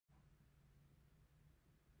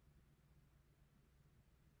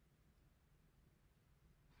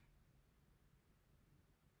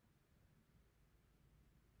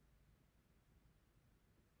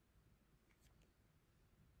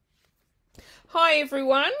Hi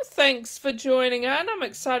everyone, thanks for joining in. I'm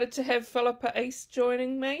excited to have Philippa East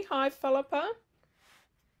joining me. Hi Philippa.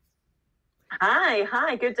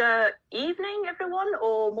 Hi. Good evening, everyone,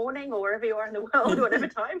 or morning, or wherever you are in the world, whatever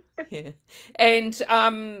time. Yeah. And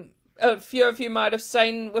a few of you might have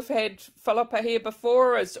seen we've had Philippa here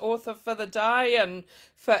before as author for the day and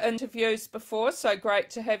for interviews before, so great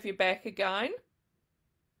to have you back again.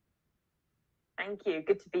 Thank you.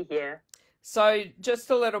 Good to be here. So, just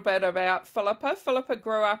a little bit about Philippa. Philippa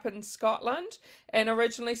grew up in Scotland and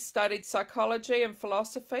originally studied psychology and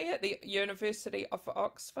philosophy at the University of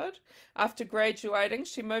Oxford. After graduating,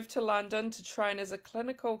 she moved to London to train as a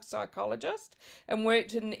clinical psychologist and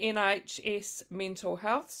worked in NHS mental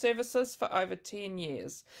health services for over 10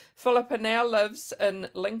 years. Philippa now lives in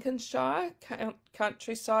Lincolnshire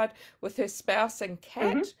countryside with her spouse and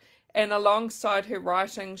hmm cat. And alongside her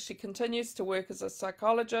writing, she continues to work as a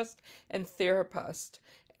psychologist and therapist.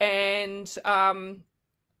 And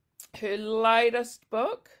her latest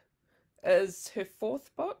book is her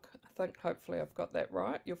fourth book. I think hopefully I've got that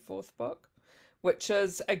right, your fourth book, which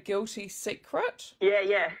is A Guilty Secret.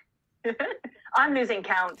 Yeah. I'm losing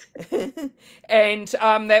count. And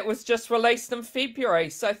that was just released in February.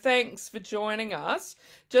 So thanks for joining us.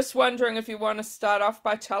 Just wondering if you want to start off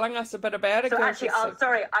by telling us a bit about A So Guilty actually, Secret.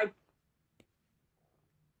 sorry, I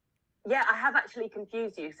have actually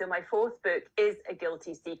confused you. So my fourth book is A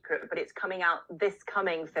Guilty Secret, but it's coming out this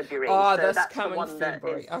coming February. Oh, So this that's the coming one that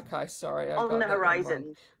February. is Okay, sorry, I on got the that one wrong.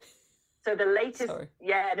 horizon. So the latest, Sorry.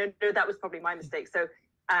 yeah, no, that was probably my mistake. So,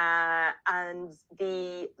 and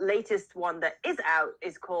the latest one that is out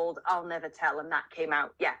is called I'll Never Tell, and that came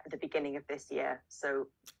out, at the beginning of this year. So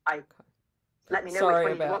let me know Sorry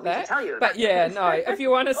which one you about want me to that. tell you But about. yeah, no. If you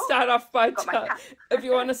want to Oh, start off by got my cat. if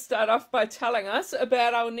you want to start off by telling us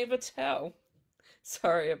about I'll Never Tell.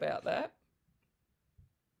 Sorry about that.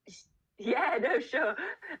 Yeah, no, sure.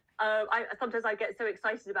 I sometimes I get so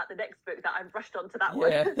excited about the next book that I've rushed on to that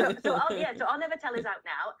one. Yeah. So I'll Never Tell is out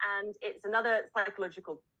now, and it's another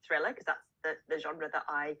psychological thriller because that's the genre that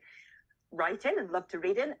I write in and love to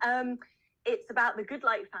read in. It's about the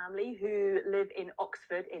Goodlight family who live in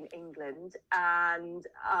Oxford in England, and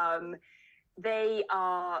they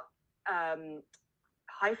are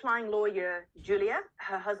high-flying lawyer Julia,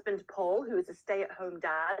 her husband Paul, who is a stay-at-home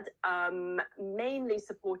dad, mainly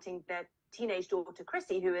supporting their teenage daughter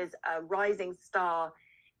Chrissy, who is a rising star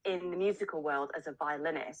in the musical world as a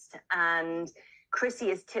violinist. And Chrissy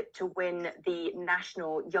is tipped to win the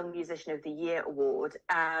National Young Musician of the Year award,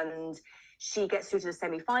 and she gets through to the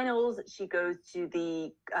semi-finals. She goes to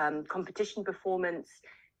the competition performance,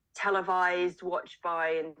 televised, watched by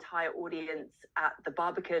an entire audience at the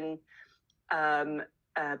Barbican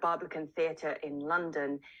Theatre in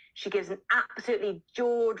London. She gives an absolutely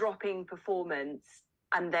jaw-dropping performance,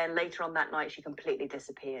 and then later on that night she completely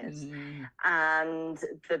disappears. And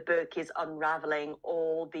the book is unraveling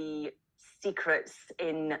all the secrets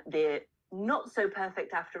in the not so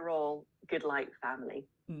perfect after all Goodlight family.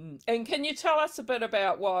 And can you tell us a bit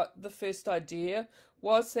about what the first idea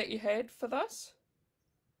was that you had for this?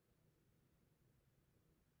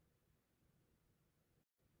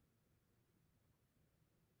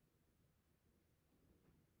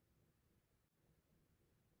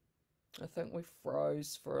 I think we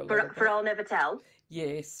froze for a little For bit. I'll Never Tell.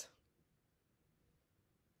 Yes.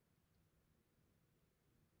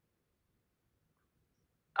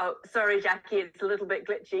 Oh, sorry, Jackie, it's a little bit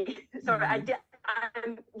glitchy. Sorry, I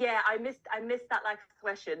missed that last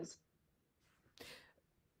question.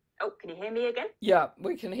 Oh, can you hear me again? Yeah,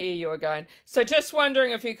 we can hear you again. So just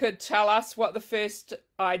wondering if you could tell us what the first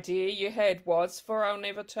idea you had was for I'll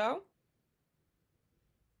Never Tell.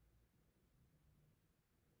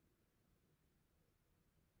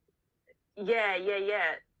 Yeah.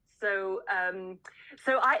 So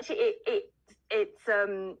actually, it's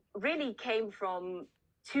really came from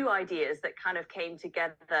two ideas that kind of came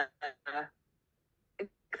together.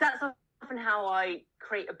 That's often how I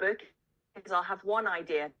create a book. Is I'll have one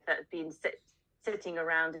idea that's been sitting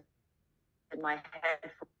around in my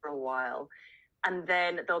head for a while, and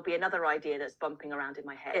then there'll be another idea that's bumping around in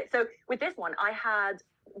my head. So with this one, I had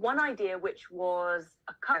one idea which was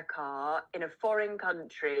a car in a foreign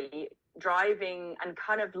country driving and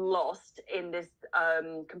kind of lost in this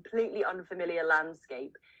completely unfamiliar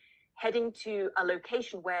landscape, heading to a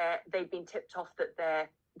location where they'd been tipped off that their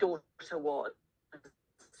daughter was,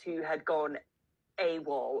 who had gone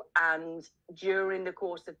AWOL. And during the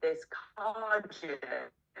course of this car journey,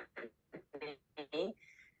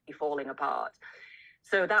 falling apart.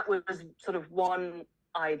 So that was sort of one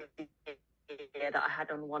idea that I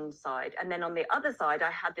had on one side. And then on the other side,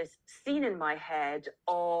 I had this scene in my head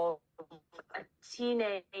of a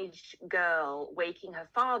teenage girl waking her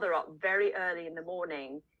father up very early in the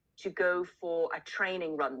morning to go for a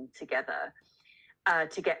training run together,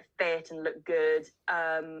 to get fit and look good,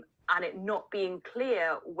 and it not being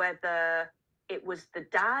clear whether it was the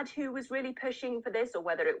dad who was really pushing for this or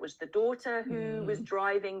whether it was the daughter who was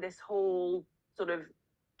driving this whole sort of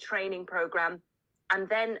training program. And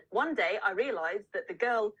then one day I realized that the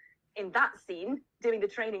girl in that scene doing the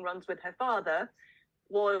training runs with her father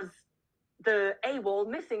was the AWOL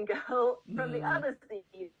missing girl from the other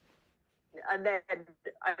scene. And then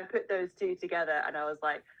I put those two together and I was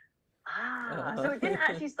like, so it didn't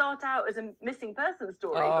actually start out as a missing person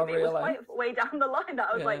story for me. Really? It was quite way down the line that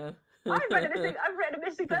I was like, I've read a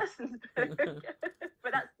missing persons book.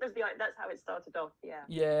 But that's how it started off.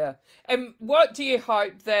 Yeah. And what do you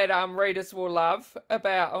hope that readers will love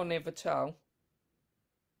about I'll Never Tell?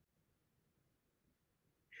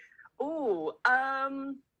 Well,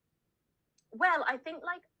 I think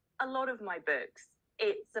like a lot of my books,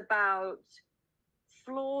 it's about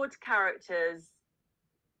flawed characters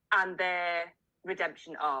and their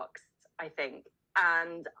redemption arcs, I think.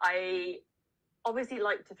 And I obviously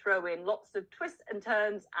like to throw in lots of twists and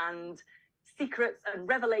turns and secrets and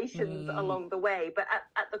revelations along the way. But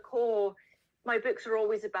at the core, my books are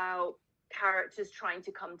always about characters trying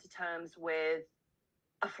to come to terms with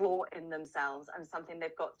a flaw in themselves and something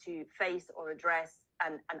they've got to face or address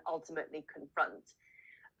and ultimately confront.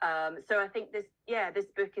 So I think this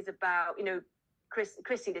book is about,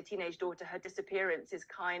 Chrissy, the teenage daughter, her disappearance is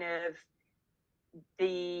kind of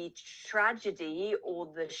the tragedy or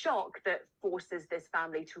the shock that forces this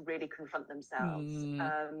family to really confront themselves.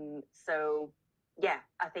 So yeah,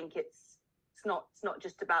 I think it's not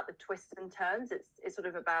just about the twists and turns. It's sort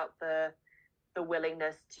of about the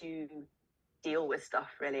willingness to deal with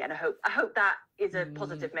stuff, really. And I hope that is a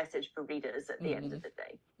positive message for readers at the end of the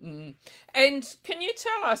day. And can you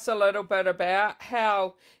tell us a little bit about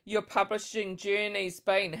how your publishing journey's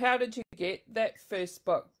been? How did you get that first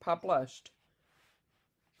book published?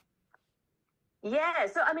 Yeah,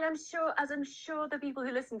 so I mean, I'm sure the people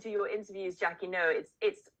who listen to your interviews, Jackie, know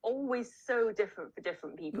it's always so different for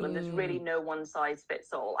different people, and there's really no one size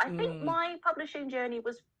fits all. I think my publishing journey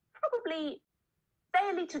was probably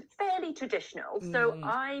fairly traditional. So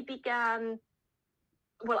I began.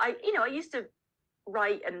 Well, I used to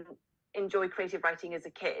write and enjoy creative writing as a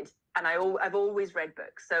kid, and I've always read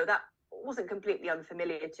books, so that wasn't completely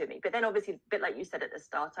unfamiliar to me. But then, obviously, a bit like you said at the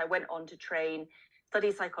start, I went on to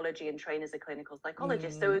study psychology and train as a clinical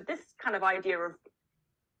psychologist. So this kind of idea of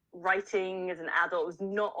writing as an adult was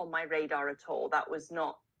not on my radar at all. That was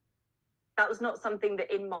not something that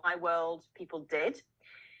in my world people did.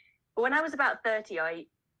 But when I was about 30, I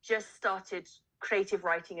just started creative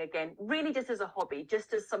writing again, really just as a hobby,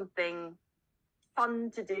 just as something fun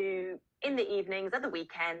to do in the evenings, at the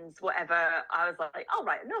weekends, whatever. I was like, I'll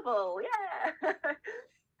write a novel, yeah.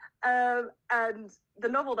 And the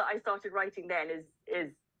novel that I started writing then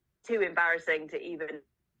is too embarrassing to even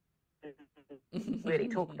really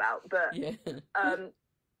talk about. But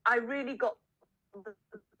I really got the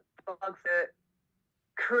bug for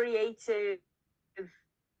creative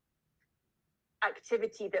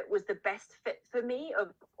activity that was the best fit for me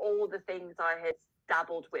of all the things I had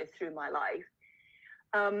dabbled with through my life.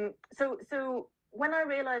 So when I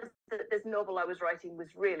realized that this novel I was writing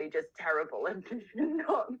was really just terrible and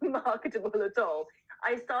not marketable at all,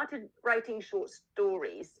 I started writing short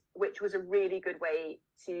stories, which was a really good way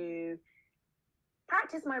to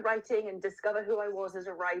practice my writing and discover who I was as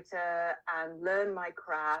a writer and learn my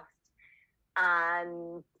craft.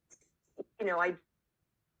 And, I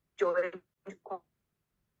joined a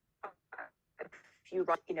few,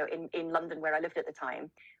 in London where I lived at the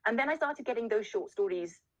time. And then I started getting those short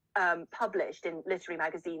stories published in literary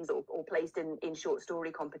magazines or placed in short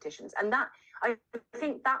story competitions. And that, I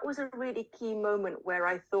think that was a really key moment where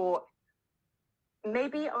I thought,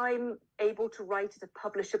 maybe I'm able to write at a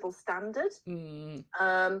publishable standard. And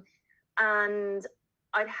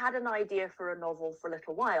I'd had an idea for a novel for a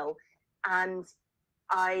little while. And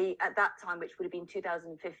at that time, which would have been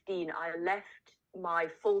 2015, I left my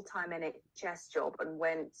full-time NHS job and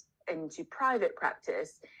went into private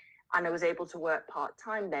practice, and I was able to work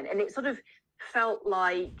part-time then. And it sort of felt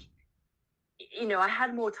like, I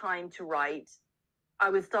had more time to write. I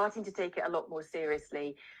was starting to take it a lot more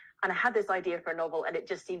seriously. And I had this idea for a novel, and it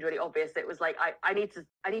just seemed really obvious. It was like, I need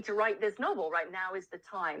to write this novel. Right now is the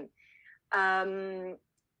time.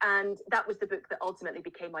 And that was the book that ultimately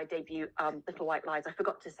became my debut, Little White Lies. I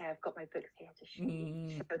forgot to say I've got my books here to show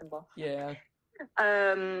them off. Yeah.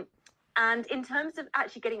 And in terms of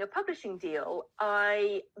actually getting a publishing deal,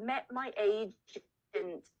 I met my age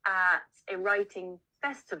at a writing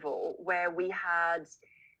festival where we had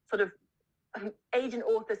sort of agent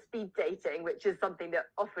author speed dating, which is something that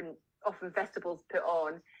often festivals put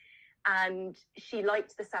on. And she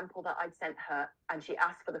liked the sample that I'd sent her, and she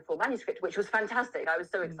asked for the full manuscript, which was fantastic. I was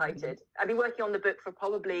so excited. I've been working on the book for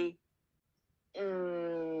probably a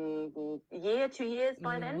year, 2 years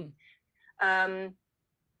by then.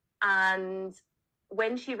 And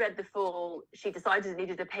when she read the full, she decided it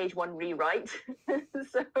needed a page 1 rewrite.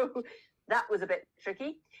 So that was a bit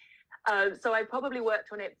tricky. So I probably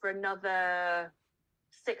worked on it for another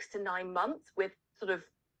 6 to 9 months with sort of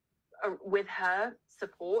with her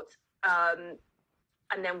support. And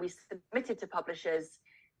then we submitted to publishers,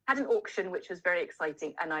 had an auction, which was very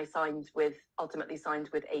exciting. And I ultimately signed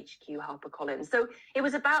with HQ HarperCollins. So it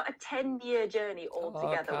was about a 10-year journey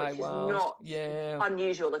altogether, which is not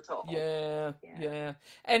unusual at all. Yeah.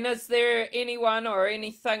 And is there anyone or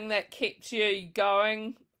anything that kept you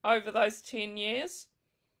going over those 10 years?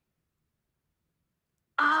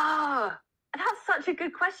 That's such a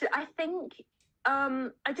good question. I think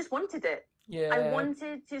I just wanted it. I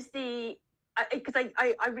wanted to see, because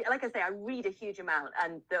I like I say, I read a huge amount,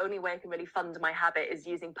 and the only way I can really fund my habit is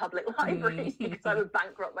using public libraries, because I would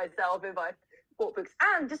bankrupt myself if I bought books.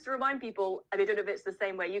 And just to remind people, I don't know if it's the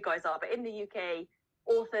same way you guys are, but in the UK,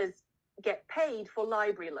 authors get paid for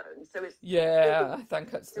library loans. So it's I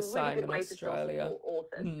think it's the really same in Australia.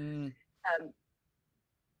 Authors.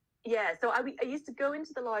 So I used to go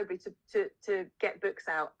into the library to get books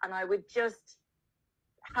out, and I would just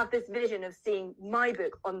have this vision of seeing my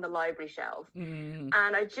book on the library shelf. And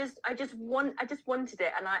I just wanted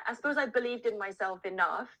it. And I suppose I believed in myself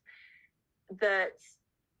enough that,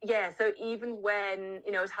 so even when,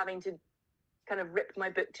 I was having to kind of rip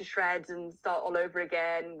my book to shreds and start all over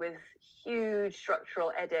again with huge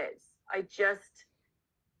structural edits, I just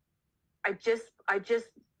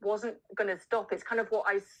wasn't going to stop. It's kind of what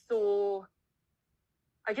I saw.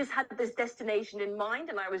 I just had this destination in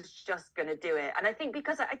mind, and I was just going to do it. And I think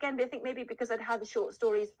maybe because I'd had the short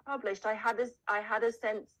stories published, I had a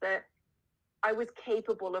sense that I was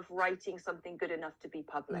capable of writing something good enough to be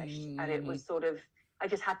published. And it was sort of, I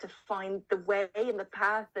just had to find the way and the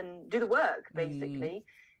path and do the work, basically.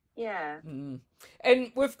 And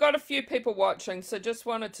we've got a few people watching, so just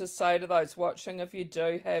wanted to say to those watching, if you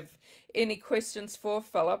do have any questions for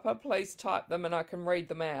Philippa, please type them and I can read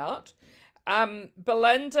them out.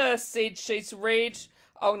 Belinda said she's read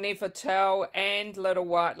I'll Never Tell and Little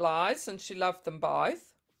White Lies, and she loved them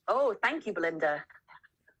both. Oh, thank you, Belinda.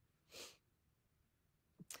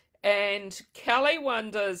 And Kelly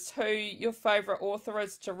wonders who your favourite author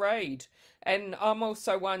is to read. And I'm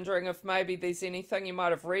also wondering if maybe there's anything you might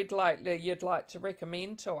have read lately you'd like to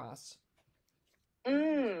recommend to us.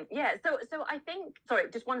 So I think, sorry,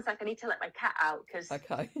 just 1 sec. I need to let my cat out because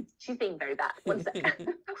she's being very bad. 1 sec.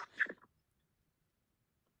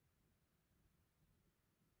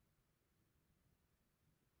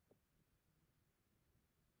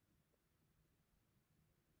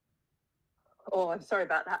 Oh, I'm sorry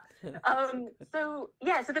about that. So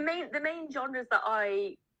the main genres that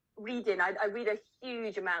I read in, I read a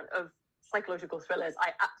huge amount of psychological thrillers.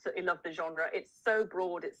 I absolutely love the genre. It's so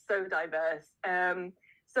broad, it's so diverse.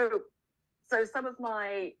 So some of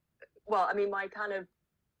my kind of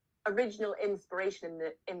original inspiration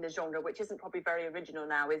in the genre, which isn't probably very original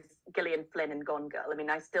now, is Gillian Flynn and Gone Girl. I mean,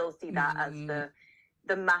 I still see that as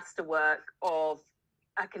the masterwork of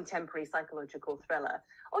a contemporary psychological thriller.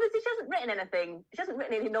 Obviously, she hasn't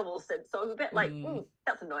written any novels since, so I'm a bit like,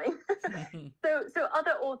 that's annoying. So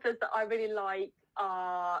other authors that I really like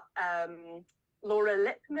are Laura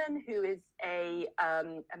Lippman, who is a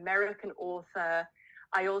American author.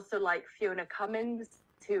 I also like Fiona Cummins,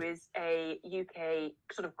 who is a UK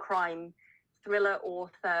sort of crime thriller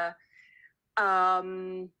author.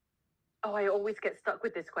 I always get stuck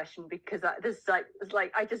with this question because I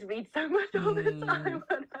just read so much all the time,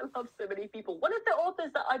 and I love so many people. One of the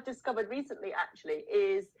authors that I've discovered recently actually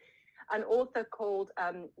is an author called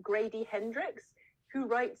Grady Hendrix, who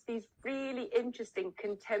writes these really interesting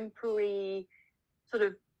contemporary sort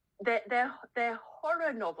of they're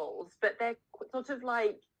horror novels, but they're sort of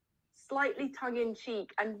like slightly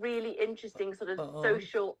tongue-in-cheek and really interesting sort of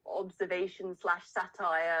social observation /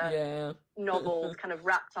 satire novels kind of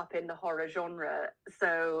wrapped up in the horror genre.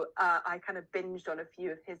 So I kind of binged on a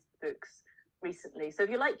few of his books recently. So if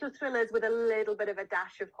you like your thrillers with a little bit of a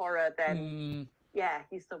dash of horror, then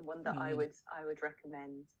he's someone that I would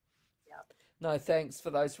recommend. No, thanks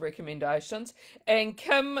for those recommendations. And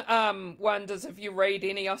Kim wonders if you read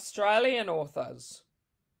any Australian authors.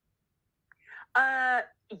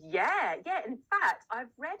 Yeah. In fact,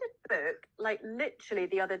 I've read a book like literally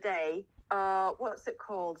the other day. What's it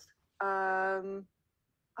called? Oh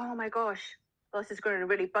my gosh, this is going to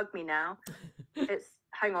really bug me now.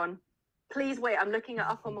 Hang on. Please wait, I'm looking it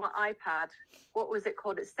up on my iPad. What was it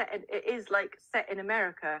called? It is like set in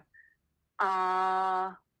America.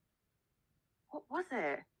 What was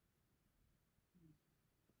it?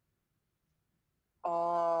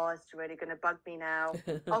 Oh, it's really going to bug me now.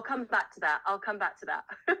 I'll come back to that.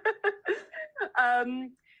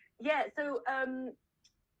 Yeah, so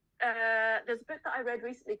there's a book that I read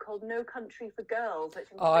recently called No Country for Girls, which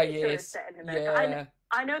I'm pretty sure is set in America. Yeah.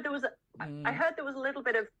 I know there was I heard there was a little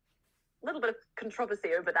bit of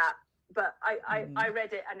controversy over that, but I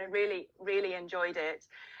read it and I really, really enjoyed it.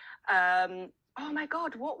 Oh my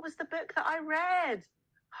God, what was the book that I read?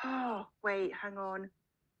 Oh, wait, hang on.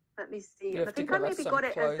 Let me see. I think I maybe got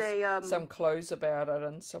it as a some clues about it,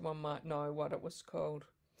 and someone might know what it was called.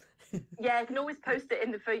 Yeah, I can always post it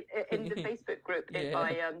in the Facebook group if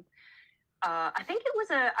I think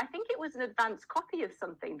it was an advanced copy of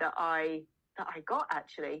something that I got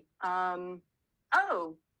actually. It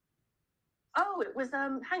was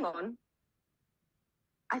hang on.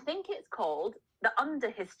 I think it's called The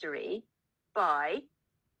Underhistory by,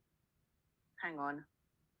 hang on.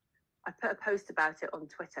 I put a post about it on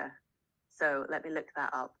Twitter, so let me look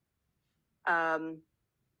that up.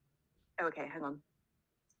 Okay, hang on.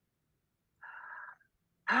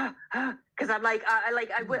 Because I'm like, I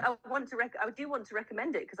do want to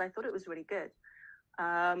recommend it because I thought it was really good.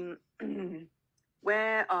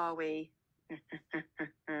 Where are we?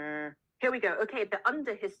 Here we go. Okay, The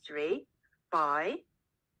Underhistory by,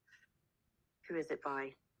 who is it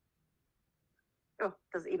by? Oh,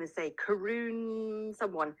 doesn't even say. Karun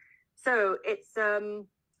someone. So it's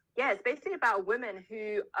it's basically about a woman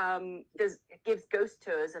who gives ghost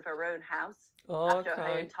tours of her own house after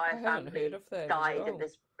her entire family died in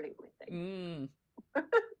this pretty weird thing. So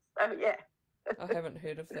yeah. I haven't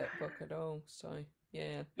heard of that book at all. So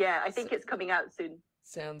yeah. Yeah, I think it's coming out soon.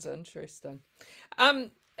 Sounds interesting.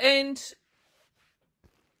 And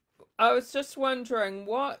I was just wondering,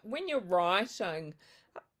 when you're writing,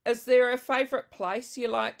 is there a favourite place you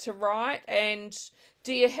like to write, and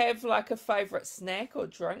do you have like a favourite snack or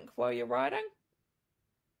drink while you're writing?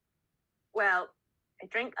 Well, I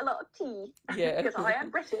drink a lot of tea because I am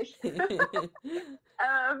British.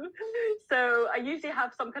 So I usually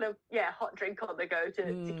have some kind of hot drink on the go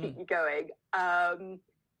to keep me going.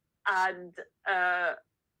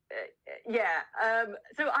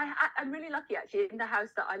 So I'm really lucky actually. In the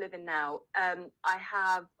house that I live in now, I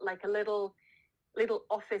have like a little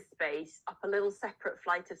office space up a little separate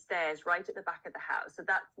flight of stairs right at the back of the house. So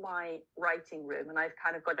that's my writing room, and I've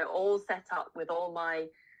kind of got it all set up with all my,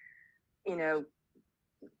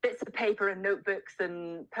 bits of paper and notebooks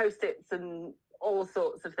and post-its and all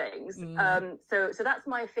sorts of things. So that's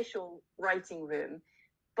my official writing room.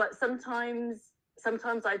 But sometimes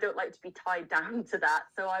I don't like to be tied down to that,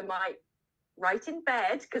 so I might write in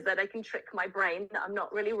bed because then I can trick my brain that I'm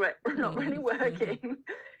not really working.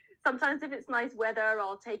 Sometimes if it's nice weather,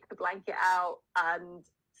 I'll take the blanket out and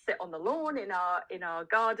sit on the lawn in our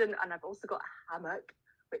garden, and I've also got a hammock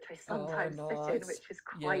which I sometimes sit in, which is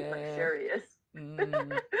quite luxurious. So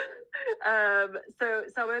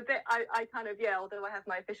a bit, I kind of, although I have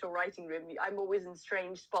my official writing room, I'm always in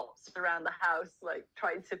strange spots around the house, like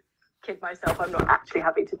trying to kid myself I'm not actually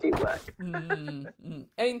having to do work.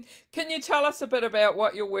 And can you tell us a bit about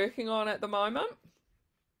what you're working on at the moment?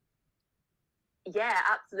 Yeah,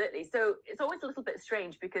 absolutely. So it's always a little bit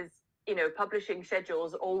strange because, publishing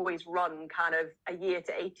schedules always run kind of a year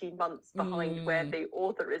to 18 months behind where the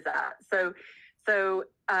author is at. So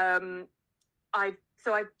I've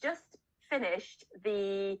just finished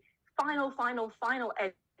the final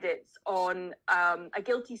edits on A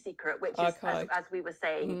Guilty Secret, which is, as we were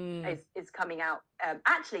saying, is coming out.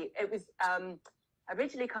 Actually, it was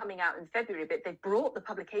originally coming out in February, but they brought the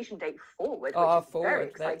publication date forward, which is very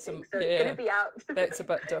exciting. So it's going to be out. That's a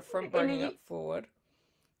bit different, bringing it forward.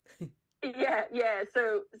 Yeah.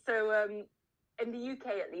 So in the UK,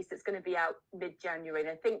 at least, it's going to be out mid-January,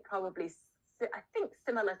 and I think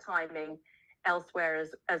similar timing elsewhere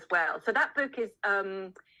as well. So that book is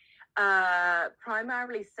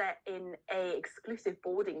primarily set in a exclusive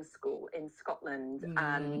boarding school in Scotland,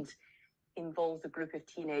 and involves a group of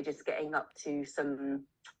teenagers getting up to some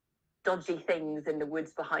dodgy things in the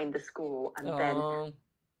woods behind the school, and then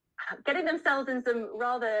getting themselves in some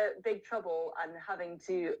rather big trouble and having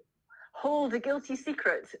to hold a guilty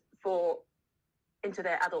secret for into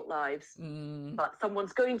their adult lives. Mm. But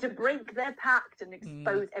someone's going to break their pact and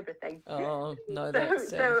expose everything. Oh, no,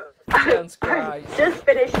 So sounds great. I've just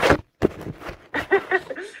finished.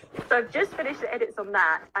 So I've just finished the edits on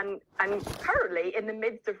that, and I'm currently in the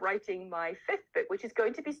midst of writing my 5th book, which is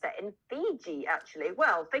going to be set in Fiji, actually.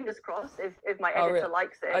 Well, fingers crossed if my editor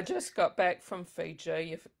likes it. I just got back from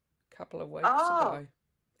Fiji a couple of weeks ago.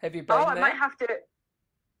 Have you been there? I might have to...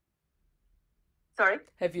 Sorry?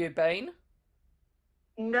 Have you been?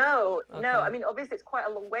 No, Okay. no. I mean, obviously, it's quite a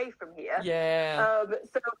long way from here. Yeah.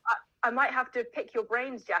 So I might have to pick your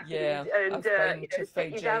brains, Jackie, Yeah, and I've been to sit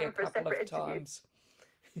you Fiji down a for a couple separate of interview. times.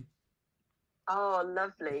 Oh,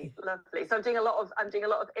 lovely, lovely. So I'm doing a lot of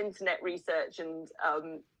internet research and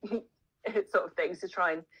sort of things to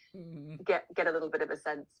try and get a little bit of a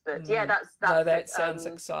sense. But yeah, that's no, that sounds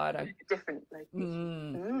exciting. Different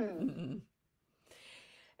location.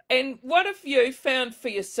 And what have you found for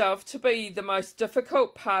yourself to be the most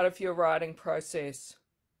difficult part of your writing process?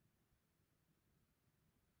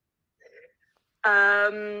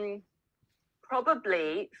 Probably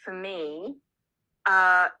for me,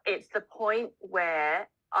 it's the point where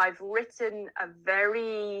I've written a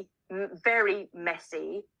very, very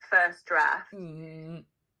messy first draft. And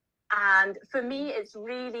for me, it's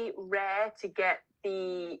really rare to get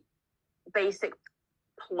the basic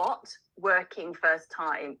plot working first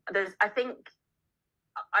time. I think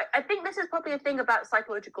this is probably a thing about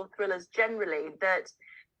psychological thrillers generally, that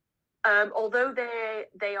although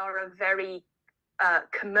they are a very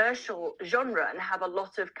commercial genre and have a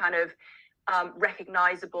lot of kind of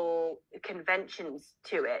recognizable conventions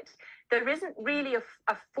to it, there isn't really a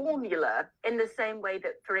formula in the same way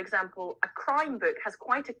that, for example, a crime book has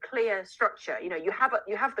quite a clear structure. You know, you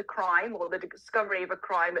have the crime or the discovery of a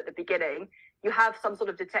crime at the beginning. You have some sort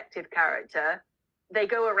of detective character. They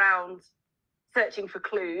go around searching for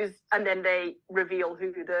clues, and then they reveal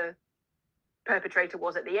who the perpetrator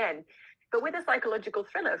was at the end. But with a psychological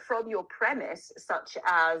thriller, from your premise, such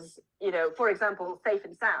as, you know, for example, Safe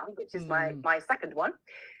and Sound, which is my second one,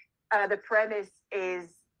 the premise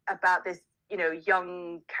is about this, you know,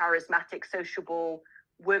 young, charismatic, sociable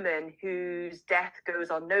woman whose death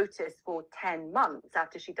goes unnoticed for 10 months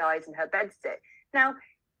after she dies in her bedsit. Now,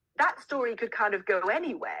 that story could kind of go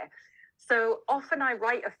anywhere. So often I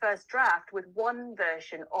write a first draft with one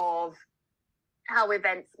version of how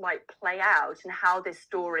events might play out and how this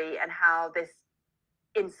story and how this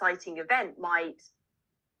inciting event might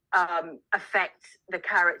affect the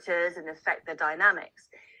characters and affect the dynamics.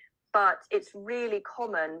 But it's really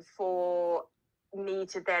common for me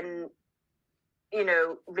to then, you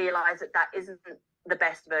know, realize that isn't the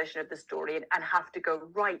best version of the story and have to go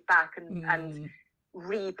right back and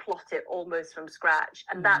replot it almost from scratch.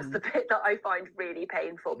 And that's the bit that I find really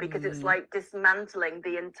painful, because it's like dismantling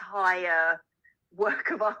the entire work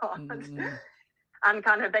of art. And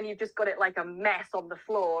kind of then you've just got it like a mess on the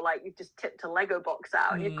floor, like you've just tipped a Lego box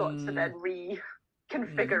out and you've got to then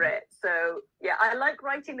reconfigure it. So yeah, I like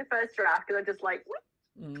writing the first draft because I'm just like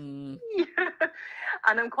and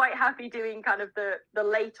I'm quite happy doing kind of the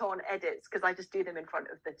late on edits, because I just do them in front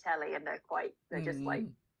of the telly and they're just like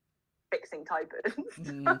fixing typos and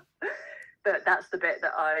stuff. But that's the bit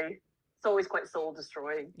that it's always quite soul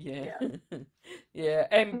destroying. Yeah.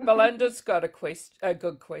 And Belinda's got a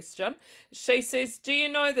good question. She says, do you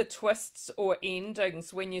know the twists or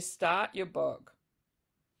endings when you start your book?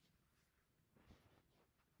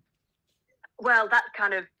 Well, that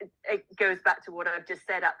kind of, it goes back to what I've just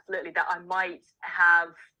said, absolutely, that I might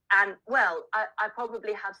have, and well, I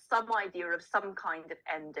probably have some idea of some kind of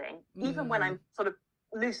ending, even when I'm sort of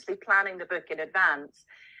loosely planning the book in advance.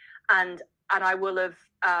 And I will have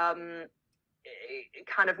kind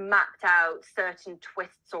of mapped out certain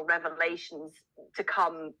twists or revelations to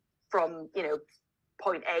come from, you know,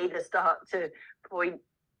 point A, the start, to point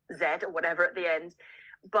Z or whatever at the end.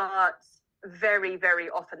 But very, very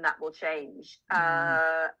often that will change.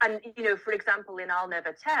 And, you know, for example, in I'll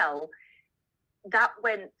Never Tell, that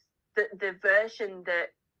went, the version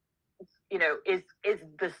that, you know, is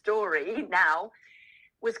the story now,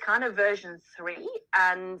 was kind of version 3,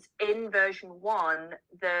 and in version 1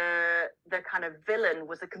 the kind of villain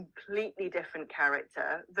was a completely different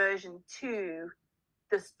character. Version 2,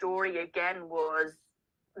 the story again was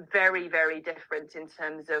very, very different in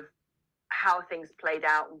terms of how things played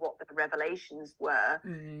out and what the revelations were.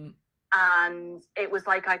 And it was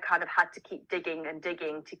like I kind of had to keep digging and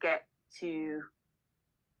digging to get to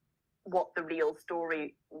what the real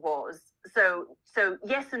story was. So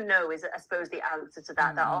yes and no is, I suppose, the answer to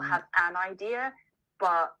that. That I'll have an idea,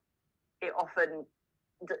 but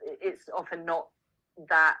it's often not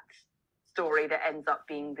that story that ends up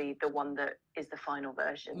being the one that is the final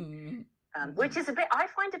version. Which is I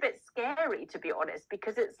find a bit scary, to be honest,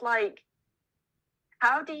 because it's like,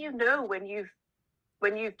 how do you know when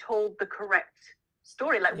you've told the correct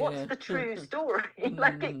story? Like, what's the true story?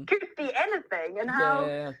 Like, it could be anything. And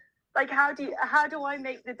how do I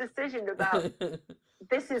make the decision about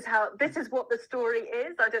this is what the story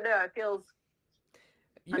is? I don't know. It feels,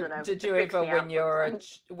 I don't know. Did you ever,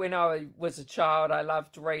 when I was a child, I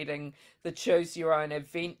loved reading the choose your own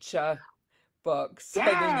adventure books. So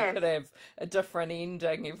then you could have a different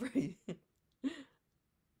ending every.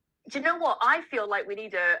 Do you know what? I feel like we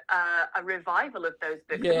need a revival of those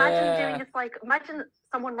books. Imagine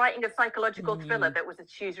someone writing a psychological thriller that was a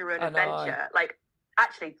choose your own adventure. Like,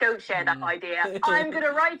 actually, don't share that idea. I'm going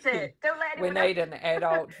to write it. Don't let anyone We need an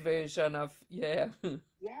adult version of, Yeah,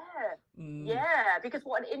 because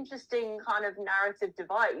what an interesting kind of narrative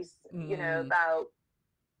device, you know, about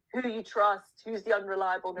who you trust, who's the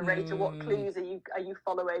unreliable narrator, what clues are you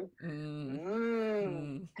following?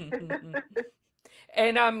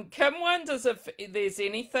 And Kim wonders if there's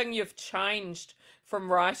anything you've changed from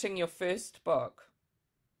writing your first book.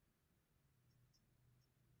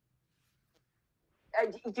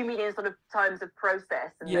 Do you mean in sort of terms of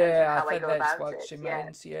process and how I think that's what she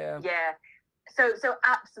means. Yeah. So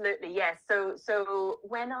absolutely, yes. So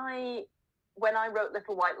when I wrote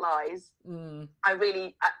Little White Lies, I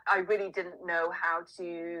really didn't know how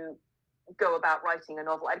to go about writing a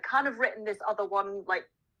novel. I'd kind of written this other one like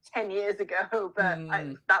 10 years ago, but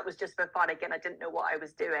that was just for fun. Again, I didn't know what I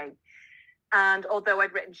was doing. And although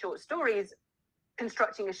I'd written short stories,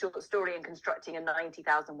 constructing a short story and constructing a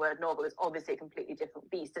 90,000 word novel is obviously a completely different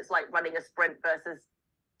beast. It's like running a sprint versus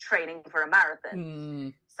training for a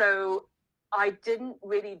marathon. So I didn't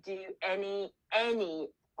really do any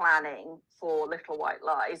planning for Little White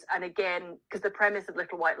Lies. And again, because the premise of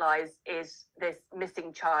Little White Lies is this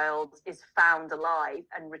missing child is found alive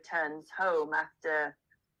and returns home after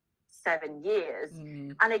 7 years.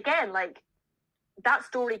 And again, like, that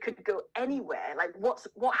story could go anywhere. Like,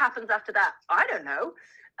 what happens after that? I don't know.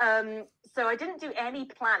 So I didn't do any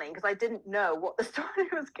planning because I didn't know what the story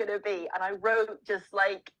was going to be. And I wrote just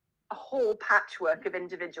like a whole patchwork of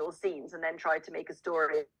individual scenes and then tried to make a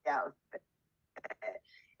story out of it.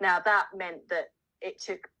 Now, that meant that it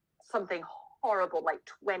took something horrible, like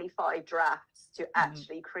 25 drafts to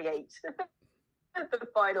actually create the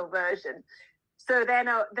final version. So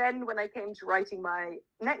then when I came to writing my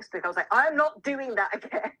next book, I was like, I'm not doing that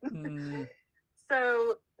again.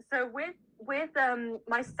 So with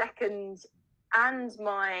my second and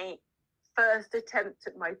my first attempt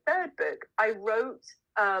at my third book, I wrote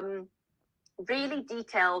really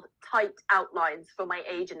detailed, typed outlines for my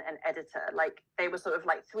agent and editor. Like, they were sort of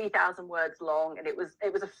like 3,000 words long, and it was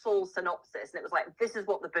a full synopsis, and it was like, this is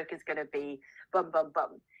what the book is going to be, bum, bum,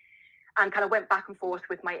 bum. And kind of went back and forth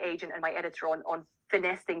with my agent and my editor on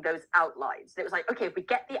finessing those outlines. And it was like, okay, if we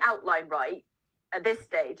get the outline right at this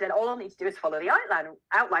stage, then all I'll need to do is follow the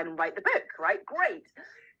outline and write the book, right? Great.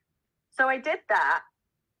 So I did that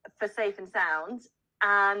for Safe and Sound,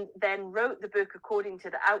 and then wrote the book according to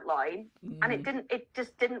the outline, and it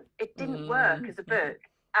didn't work as a book.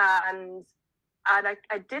 And I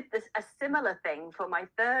did a similar thing for my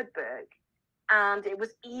third book, and it was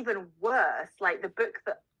even worse. Like, the book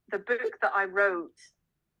that I wrote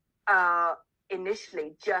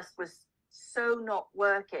initially just was so not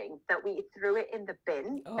working that we threw it in the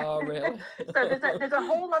bin. Oh, really? So there's a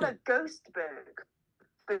whole other ghost book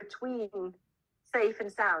between Safe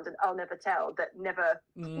and Sound and I'll Never Tell that never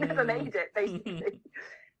made it, basically.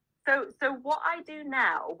 So what I do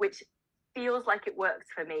now, which feels like it works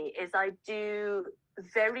for me, is I do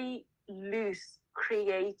very loose,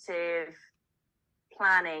 creative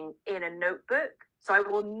planning in a notebook. So I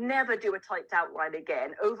will never do a typed outline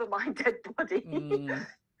again over my dead body.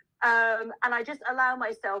 And I just allow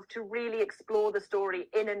myself to really explore the story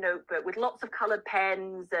in a notebook with lots of colored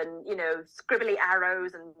pens and, you know, scribbly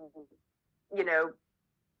arrows and, you know,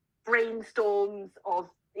 brainstorms of,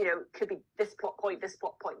 you know, could be this plot point, this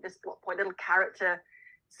plot point, this plot point, little character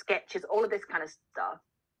sketches, all of this kind of stuff,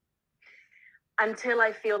 until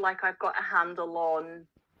I feel like I've got a handle on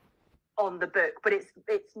the book. But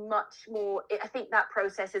it's much more, I think that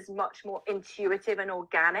process is much more intuitive and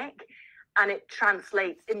organic, and it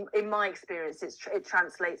translates, in my experience, it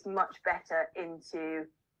translates much better into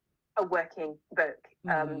a working book.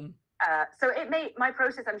 So my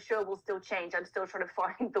process, I'm sure, will still change. I'm still trying to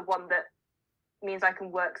find the one that means I can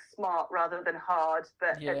work smart rather than hard,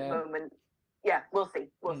 but at the moment yeah, we'll see.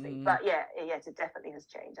 But yeah, it definitely has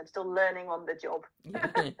changed. I'm still learning on the job.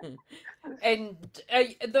 And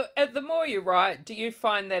the more you write, do you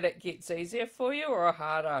find that it gets easier for you or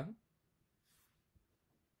harder?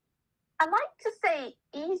 I like to say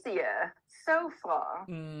easier so far,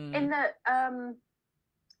 in that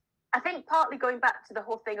I think partly going back to the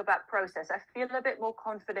whole thing about process, I feel a bit more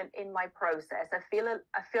confident in my process. I feel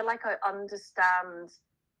like I understand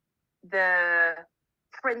the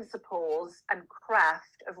principles and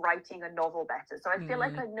craft of writing a novel better. So I feel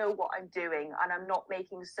like I know what I'm doing, and I'm not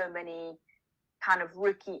making so many kind of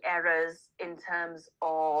rookie errors in terms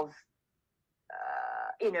of,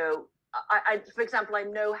 I for example, I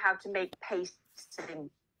know how to make pacing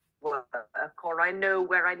work, or I know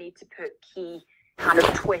where I need to put key kind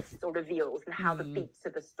of twists or reveals and how the beats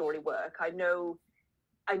of the story work. I know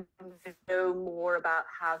more about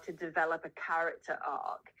how to develop a character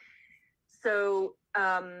arc. So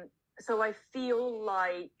I feel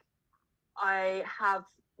like I have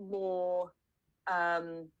more,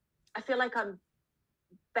 I feel like I'm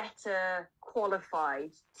better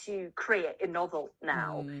qualified to create a novel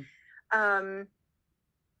now.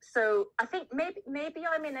 So I think maybe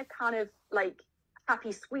I'm in a kind of like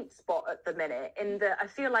happy sweet spot at the minute, in that I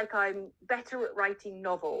feel like I'm better at writing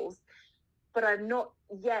novels, but I'm not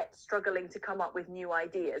yet struggling to come up with new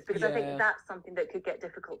ideas, because I think that's something that could get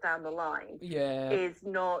difficult down the line. Is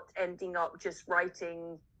not ending up just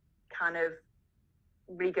writing kind of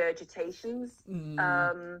regurgitations.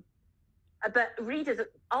 But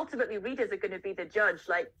ultimately readers are going to be the judge.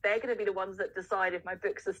 Like, they're going to be the ones that decide if my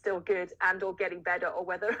books are still good and or getting better, or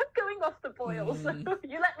whether I'm going off the boil. So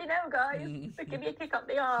you let me know, guys. Give me a kick up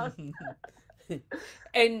the arse.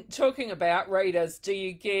 And talking about readers, do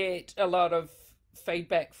you get a lot of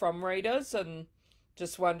feedback from readers? And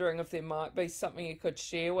just wondering if there might be something you could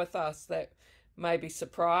share with us that maybe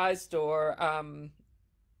surprised or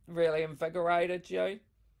really invigorated you.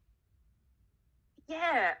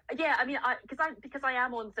 Yeah. I mean, because I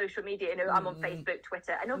am on social media. I'm on Facebook,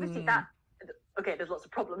 Twitter, and obviously there's lots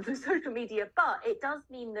of problems with social media, but it does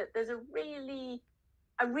mean that there's a really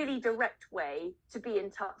direct way to be in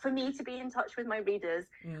touch, for me to be in touch with my readers,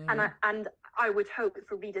 and I would hope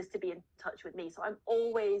for readers to be in touch with me. So I'm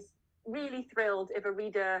always really thrilled if a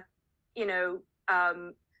reader,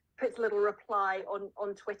 puts a little reply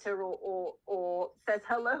on Twitter or says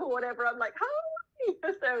hello or whatever. I'm like, hi.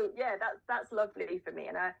 So yeah, that's lovely for me,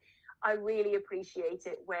 and I really appreciate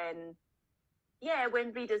it when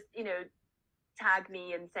readers tag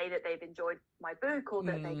me and say that they've enjoyed my book, or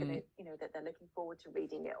that they're gonna that they're looking forward to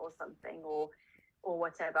reading it or something, or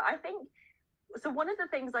whatever. I think so. One of the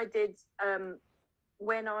things I did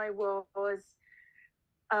when I was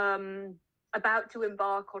about to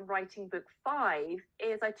embark on writing book 5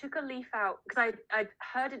 is I took a leaf out, because I'd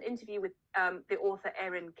heard an interview with the author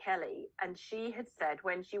Erin Kelly, and she had said,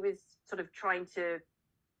 when she was sort of trying to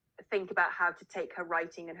think about how to take her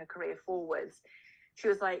writing and her career forwards,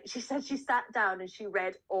 she said she sat down and she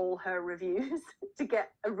read all her reviews to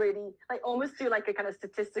get a really, like, almost do like a kind of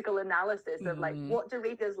statistical analysis of like, what do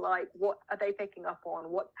readers like, what are they picking up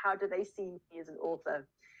on, how do they see me as an author.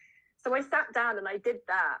 So I sat down and I did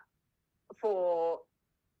that for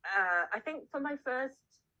I think for my first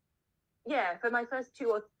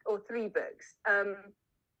 2 or 3 books, and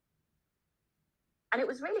it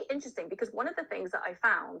was really interesting, because one of the things that I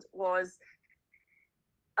found was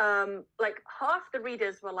like half the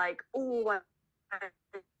readers were like, oh, I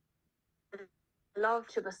love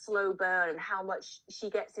to the slow burn and how much she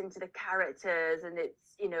gets into the characters, and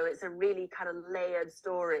it's a really kind of layered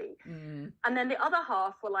story. And then the other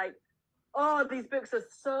half were like, oh, these books are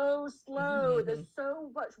so slow. There's so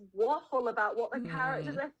much waffle about what the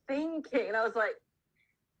characters are thinking. And I was like,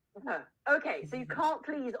 okay, so you can't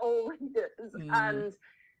please all readers. And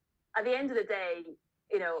at the end of the day,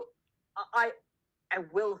 I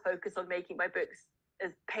will focus on making my books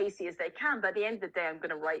as pacey as they can. But at the end of the day, I'm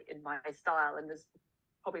going to write in my style, and there's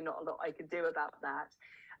probably not a lot I can do about that.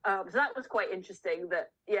 So that was quite interesting.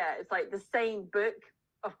 That it's like the same book,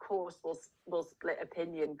 of course, will split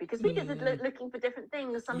opinion, because readers are looking for different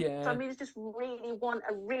things. Some readers just really want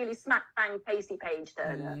a really smack bang pacey page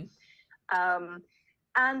turner.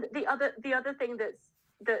 And the other thing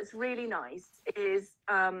that's really nice is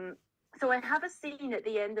so I have a scene at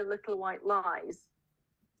the end of Little White Lies.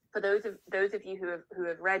 For those of you who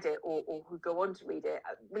have read it or who go on to read it,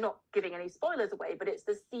 we're not giving any spoilers away, but it's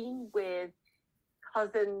the scene with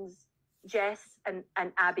cousins Jess and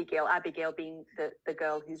Abigail being the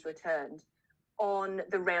girl who's returned, on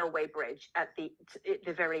the railway bridge at the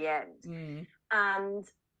very end. And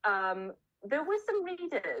there were some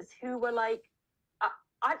readers who were like,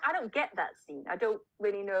 I don't get that scene. I don't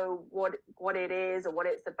really know what it is or what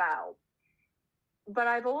it's about. But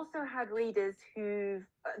I've also had readers who,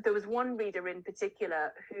 there was one reader in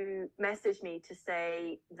particular who messaged me to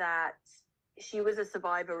say that she was a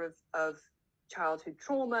survivor of childhood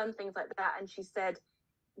trauma and things like that. And she said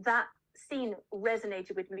that scene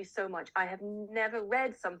resonated with me so much. I have never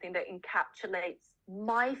read something that encapsulates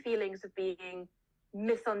my feelings of being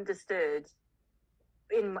misunderstood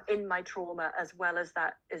in my trauma as well as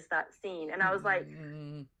that scene. And I was like,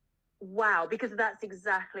 wow, because that's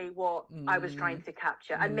exactly what I was trying to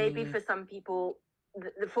capture. And maybe for some people,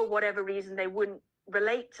 for whatever reason, they wouldn't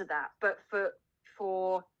relate to that, but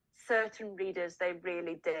for certain readers, they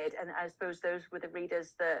really did. And I suppose those were the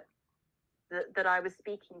readers that I was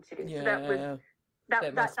speaking to. Yeah, so that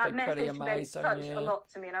was that message meant such yeah. a lot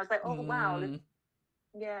to me. And I was like, oh wow,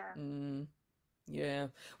 yeah. Yeah.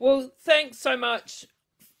 Well, thanks so much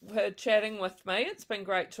for chatting with me. It's been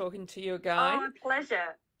great talking to you again. Oh, a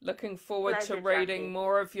pleasure. Looking forward to reading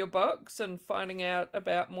more of your books and finding out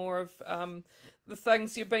about more of the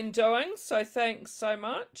things you've been doing. So thanks so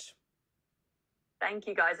much. Thank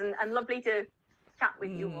you, guys. And lovely to chat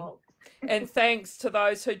with you all. And thanks to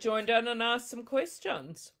those who joined in and asked some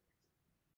questions.